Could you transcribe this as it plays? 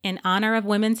In honor of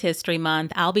Women's History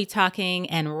Month, I'll be talking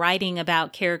and writing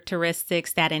about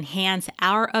characteristics that enhance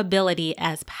our ability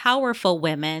as powerful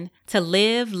women to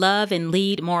live, love, and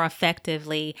lead more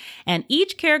effectively. And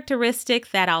each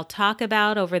characteristic that I'll talk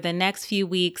about over the next few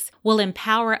weeks will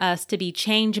empower us to be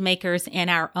change makers in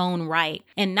our own right.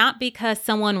 And not because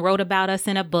someone wrote about us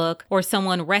in a book or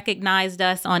someone recognized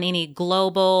us on any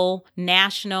global,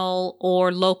 national,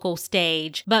 or local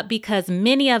stage, but because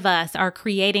many of us are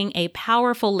creating a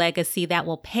powerful legacy that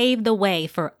will pave the way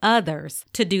for others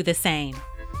to do the same.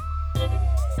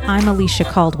 I'm Alicia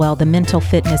Caldwell, the mental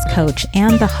fitness coach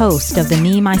and the host of the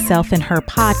Me, Myself, and Her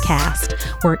podcast,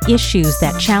 where issues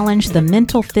that challenge the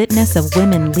mental fitness of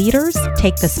women leaders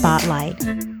take the spotlight.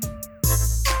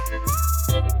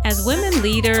 As women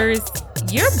leaders,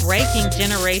 you're breaking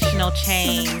generational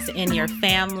chains in your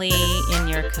family, in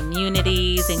your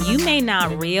communities, and you may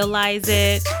not realize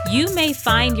it. You may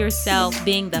find yourself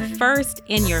being the first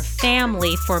in your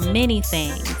family for many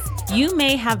things. You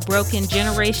may have broken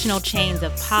generational chains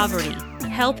of poverty,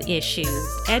 health issues,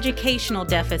 educational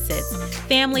deficits,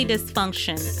 family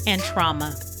dysfunction, and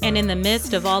trauma. And in the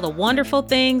midst of all the wonderful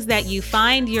things that you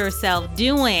find yourself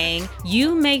doing,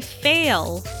 you may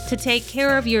fail to take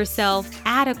care of yourself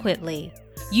adequately.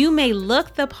 You may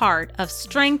look the part of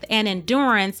strength and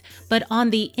endurance, but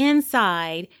on the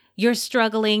inside, you're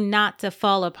struggling not to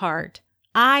fall apart.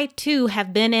 I too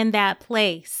have been in that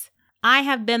place. I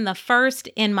have been the first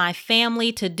in my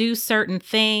family to do certain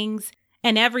things,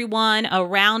 and everyone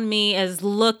around me is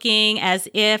looking as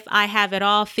if I have it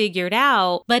all figured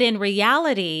out. But in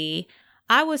reality,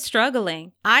 I was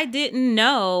struggling. I didn't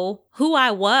know who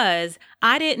I was.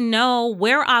 I didn't know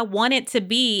where I wanted to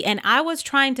be. And I was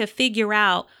trying to figure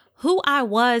out who I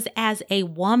was as a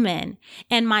woman.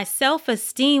 And my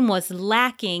self-esteem was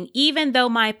lacking, even though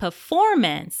my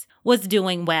performance was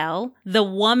doing well. The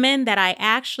woman that I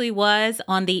actually was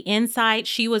on the inside,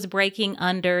 she was breaking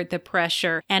under the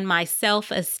pressure, and my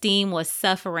self-esteem was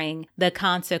suffering the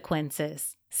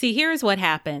consequences. See, here's what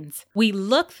happens. We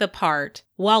look the part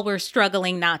while we're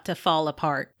struggling not to fall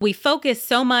apart. We focus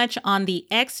so much on the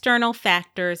external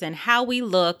factors and how we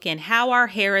look and how our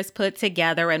hair is put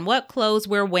together and what clothes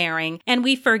we're wearing, and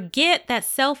we forget that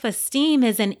self-esteem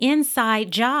is an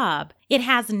inside job. It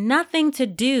has nothing to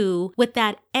do with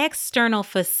that external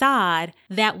facade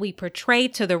that we portray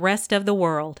to the rest of the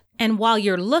world. And while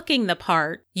you're looking the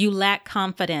part, you lack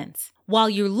confidence. While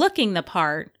you're looking the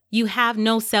part, you have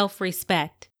no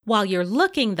self-respect. While you're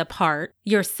looking the part,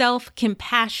 your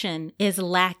self-compassion is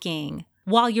lacking.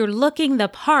 While you're looking the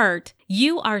part,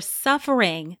 you are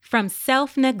suffering from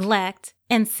self-neglect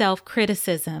and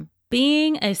self-criticism.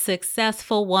 Being a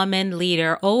successful woman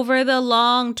leader over the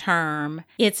long term,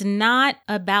 it's not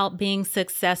about being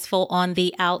successful on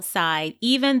the outside,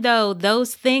 even though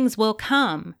those things will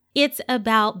come. It's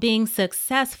about being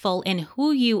successful in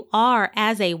who you are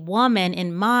as a woman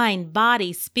in mind,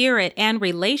 body, spirit, and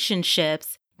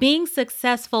relationships. Being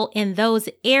successful in those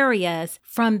areas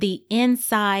from the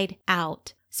inside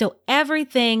out. So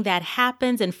everything that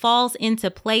happens and falls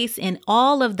into place in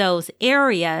all of those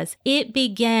areas, it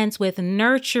begins with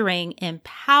nurturing,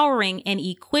 empowering, and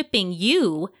equipping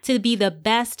you to be the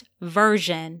best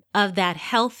version of that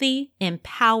healthy,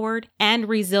 empowered, and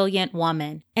resilient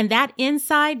woman. And that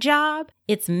inside job,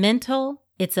 it's mental,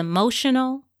 it's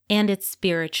emotional, and it's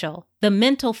spiritual. The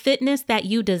mental fitness that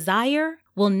you desire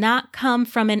will not come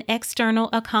from an external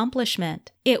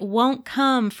accomplishment. It won't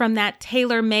come from that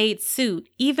tailor-made suit,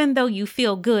 even though you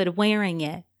feel good wearing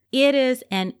it. It is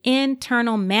an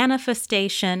internal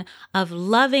manifestation of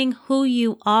loving who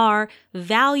you are,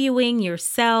 valuing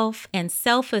yourself, and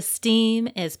self-esteem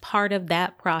is part of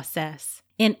that process.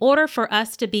 In order for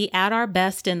us to be at our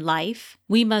best in life,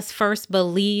 we must first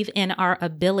believe in our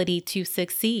ability to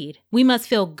succeed. We must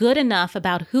feel good enough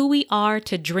about who we are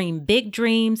to dream big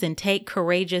dreams and take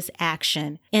courageous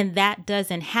action. And that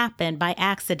doesn't happen by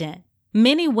accident.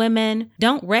 Many women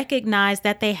don't recognize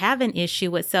that they have an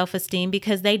issue with self-esteem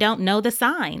because they don't know the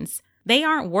signs. They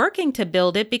aren't working to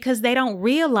build it because they don't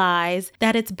realize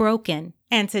that it's broken.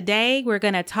 And today we're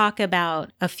going to talk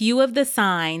about a few of the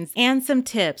signs and some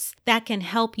tips that can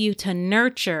help you to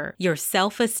nurture your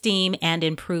self-esteem and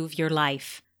improve your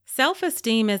life.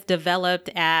 Self-esteem is developed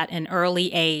at an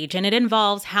early age, and it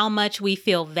involves how much we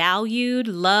feel valued,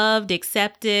 loved,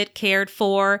 accepted, cared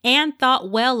for, and thought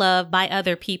well of by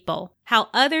other people. How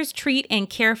others treat and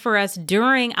care for us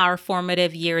during our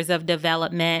formative years of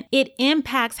development, it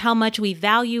impacts how much we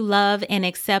value, love, and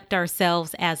accept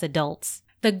ourselves as adults.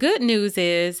 The good news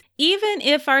is, even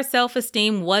if our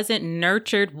self-esteem wasn't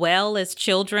nurtured well as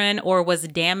children or was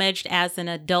damaged as an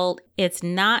adult, it's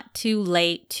not too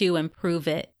late to improve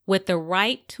it. With the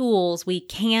right tools, we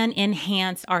can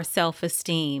enhance our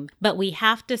self-esteem, but we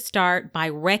have to start by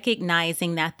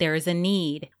recognizing that there is a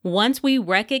need. Once we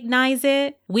recognize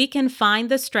it, we can find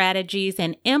the strategies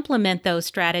and implement those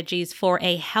strategies for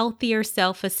a healthier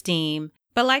self-esteem.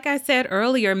 But like I said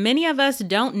earlier, many of us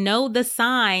don't know the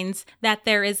signs that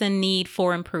there is a need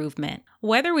for improvement.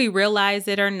 Whether we realize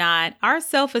it or not, our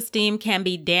self-esteem can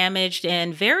be damaged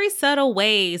in very subtle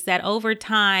ways that over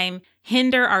time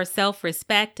hinder our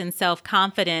self-respect and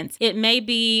self-confidence. It may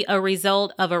be a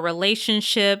result of a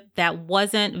relationship that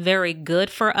wasn't very good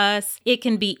for us. It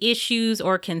can be issues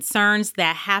or concerns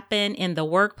that happen in the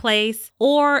workplace,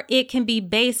 or it can be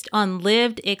based on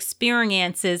lived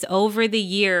experiences over the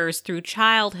years through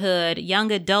childhood,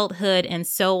 young adulthood, and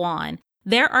so on.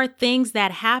 There are things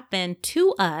that happen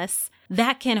to us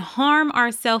that can harm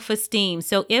our self-esteem.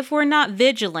 So if we're not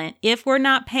vigilant, if we're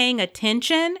not paying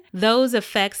attention, those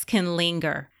effects can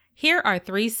linger. Here are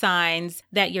 3 signs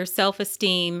that your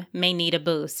self-esteem may need a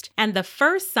boost. And the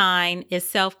first sign is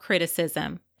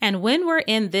self-criticism. And when we're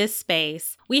in this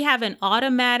space, we have an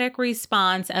automatic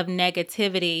response of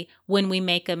negativity when we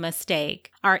make a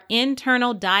mistake. Our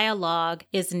internal dialogue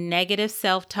is negative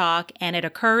self-talk, and it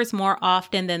occurs more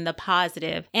often than the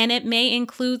positive. And it may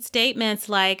include statements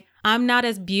like, I'm not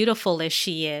as beautiful as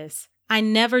she is. I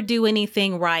never do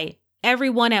anything right.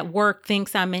 Everyone at work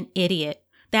thinks I'm an idiot.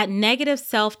 That negative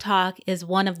self-talk is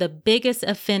one of the biggest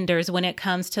offenders when it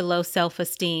comes to low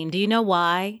self-esteem. Do you know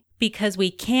why? Because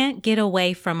we can't get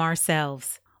away from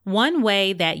ourselves. One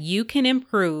way that you can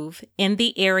improve in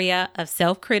the area of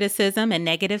self-criticism and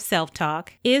negative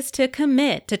self-talk is to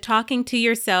commit to talking to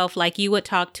yourself like you would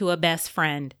talk to a best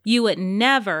friend. You would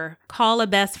never call a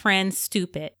best friend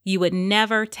stupid. You would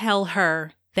never tell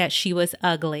her that she was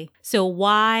ugly. So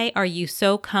why are you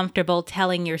so comfortable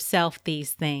telling yourself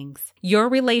these things? Your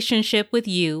relationship with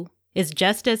you is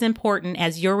just as important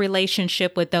as your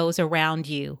relationship with those around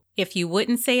you. If you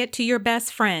wouldn't say it to your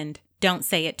best friend, don't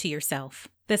say it to yourself.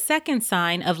 The second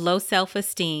sign of low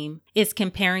self-esteem is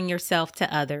comparing yourself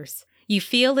to others. You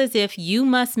feel as if you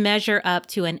must measure up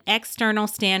to an external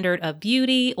standard of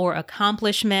beauty or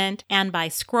accomplishment, and by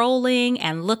scrolling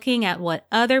and looking at what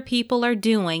other people are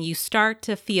doing, you start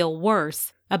to feel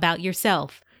worse about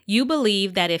yourself. You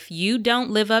believe that if you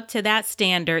don't live up to that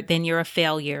standard, then you're a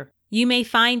failure. You may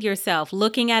find yourself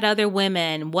looking at other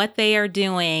women, what they are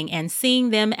doing, and seeing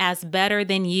them as better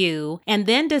than you, and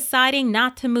then deciding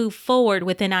not to move forward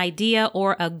with an idea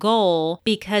or a goal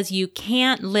because you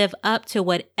can't live up to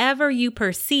whatever you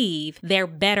perceive they're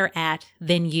better at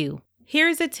than you.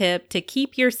 Here's a tip to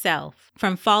keep yourself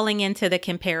from falling into the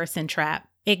comparison trap.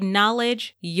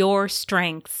 Acknowledge your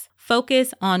strengths.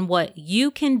 Focus on what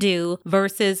you can do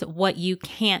versus what you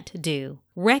can't do.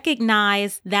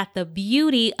 Recognize that the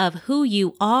beauty of who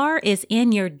you are is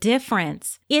in your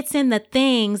difference. It's in the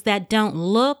things that don't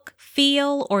look,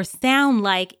 feel, or sound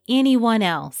like anyone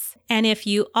else. And if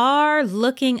you are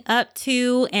looking up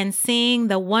to and seeing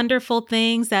the wonderful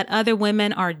things that other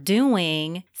women are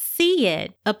doing, see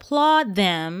it, applaud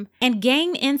them, and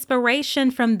gain inspiration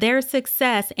from their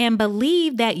success, and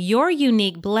believe that your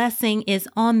unique blessing is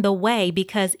on the way,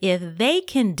 because if they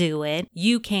can do it,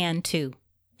 you can too.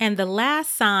 And the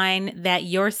last sign that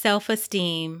your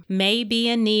self-esteem may be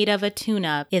in need of a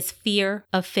tune-up is fear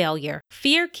of failure.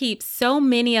 Fear keeps so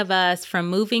many of us from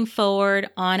moving forward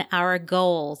on our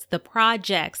goals, the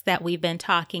projects that we've been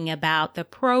talking about, the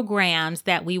programs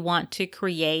that we want to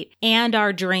create, and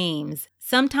our dreams.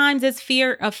 Sometimes it's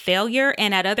fear of failure,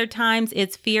 and at other times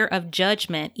it's fear of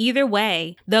judgment. Either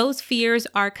way, those fears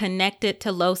are connected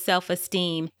to low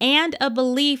self-esteem and a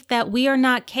belief that we are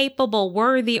not capable,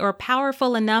 worthy, or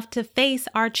powerful enough to face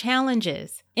our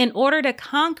challenges. In order to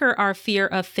conquer our fear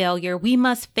of failure, we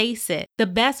must face it. The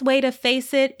best way to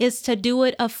face it is to do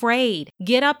it afraid.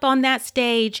 Get up on that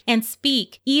stage and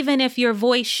speak, even if your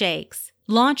voice shakes.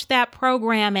 Launch that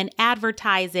program and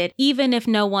advertise it, even if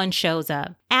no one shows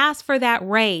up. Ask for that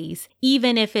raise,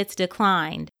 even if it's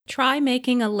declined. Try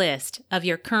making a list of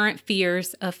your current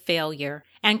fears of failure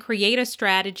and create a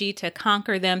strategy to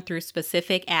conquer them through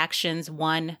specific actions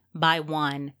one by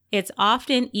one. It's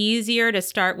often easier to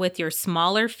start with your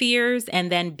smaller fears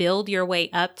and then build your way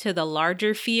up to the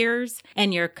larger fears,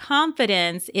 and your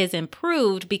confidence is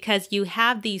improved because you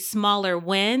have these smaller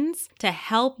wins to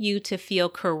help you to feel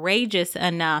courageous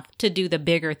enough to do the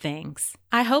bigger things.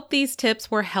 I hope these tips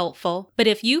were helpful, but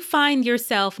if you find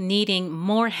yourself needing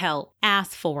more help,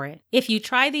 ask for it. If you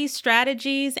try these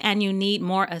strategies and you need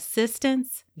more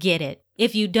assistance, get it.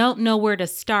 If you don't know where to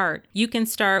start, you can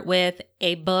start with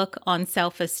a book on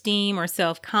self-esteem or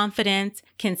self-confidence.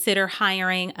 Consider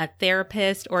hiring a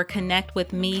therapist or connect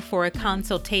with me for a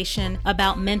consultation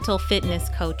about mental fitness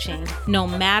coaching. No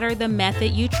matter the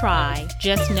method you try,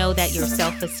 just know that your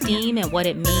self-esteem and what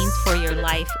it means for your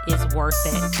life is worth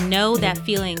it. Know that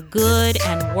feeling good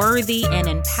and worthy and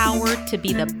empowered to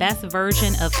be the best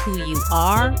version of who you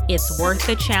are, it's worth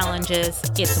the challenges,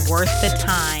 it's worth the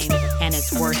time, and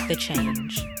it's worth the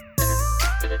change.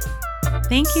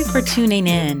 Thank you for tuning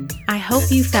in. I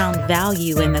hope you found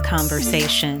value in the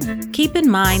conversation. Keep in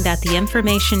mind that the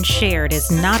information shared is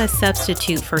not a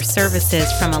substitute for services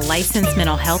from a licensed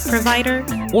mental health provider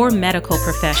or medical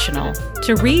professional.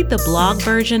 To read the blog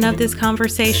version of this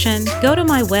conversation, go to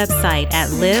my website at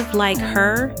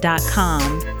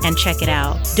livelikeher.com and check it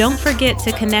out. Don't forget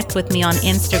to connect with me on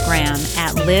Instagram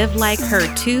at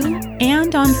livelikeher2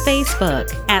 and on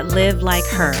Facebook at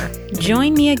livelikeher.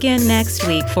 Join me again next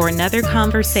week for another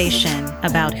conversation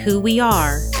about who we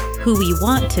are, who we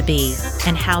want to be,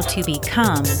 and how to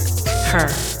become her.